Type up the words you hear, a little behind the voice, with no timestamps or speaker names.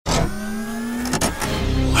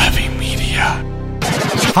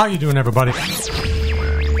How you doing, everybody?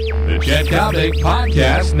 The Chet Coppock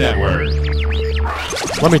Podcast Network.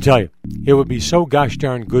 Let me tell you, it would be so gosh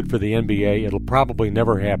darn good for the NBA, it'll probably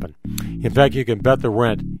never happen. In fact, you can bet the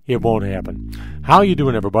rent it won't happen. How you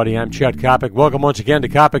doing, everybody? I'm Chet Coppock. Welcome once again to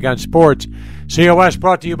Coppock on Sports. COS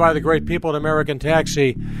brought to you by the great people at American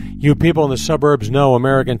Taxi. You people in the suburbs know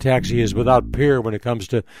American Taxi is without peer when it comes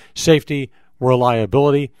to safety,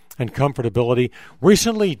 reliability, and comfortability.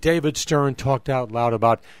 Recently, David Stern talked out loud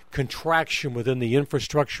about contraction within the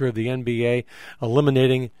infrastructure of the NBA,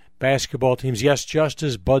 eliminating basketball teams. Yes, just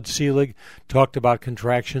as Bud Selig talked about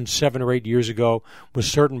contraction 7 or 8 years ago with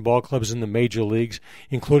certain ball clubs in the major leagues,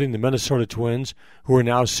 including the Minnesota Twins, who are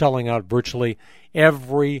now selling out virtually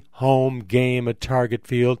every home game at Target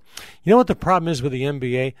Field. You know what the problem is with the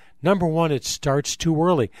NBA? Number one, it starts too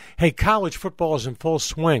early. Hey, college football is in full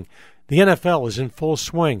swing. The NFL is in full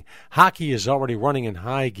swing. Hockey is already running in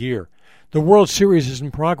high gear. The World Series is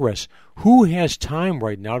in progress. Who has time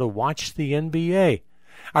right now to watch the NBA?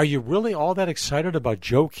 Are you really all that excited about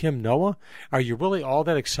Joakim Noah? Are you really all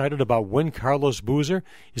that excited about when Carlos Boozer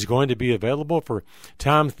is going to be available for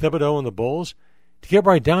Tom Thibodeau and the Bulls? To get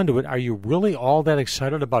right down to it, are you really all that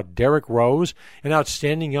excited about Derrick Rose, an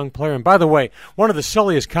outstanding young player? And by the way, one of the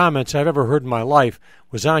silliest comments I've ever heard in my life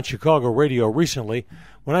was on Chicago radio recently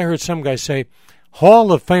when I heard some guy say,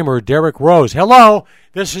 Hall of Famer Derrick Rose. Hello,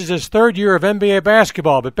 this is his third year of NBA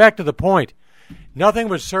basketball, but back to the point. Nothing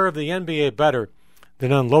would serve the NBA better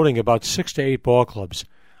than unloading about 6 to 8 ball clubs.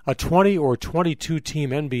 A 20 or 22 team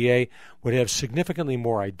NBA would have significantly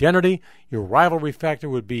more identity. Your rivalry factor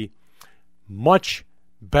would be much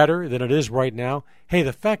better than it is right now. Hey,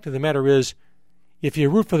 the fact of the matter is, if you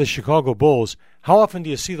root for the Chicago Bulls, how often do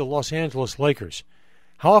you see the Los Angeles Lakers?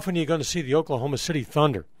 How often are you going to see the Oklahoma City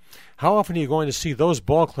Thunder? How often are you going to see those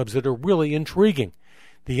ball clubs that are really intriguing?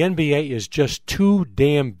 The NBA is just too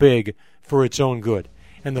damn big for its own good.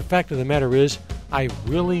 And the fact of the matter is, I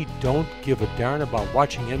really don't give a darn about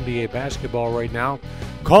watching NBA basketball right now.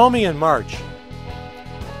 Call me in March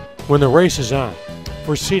when the race is on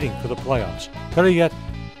for seeding for the playoffs. Better yet,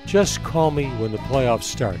 just call me when the playoffs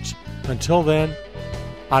starts. Until then,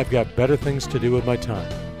 I've got better things to do with my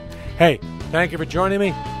time. Hey, thank you for joining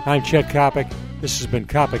me. I'm Chet Coppock. This has been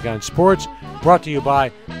Coppock on Sports, brought to you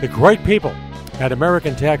by the great people at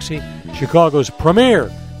American Taxi, Chicago's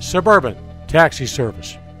premier suburban taxi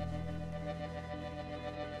service.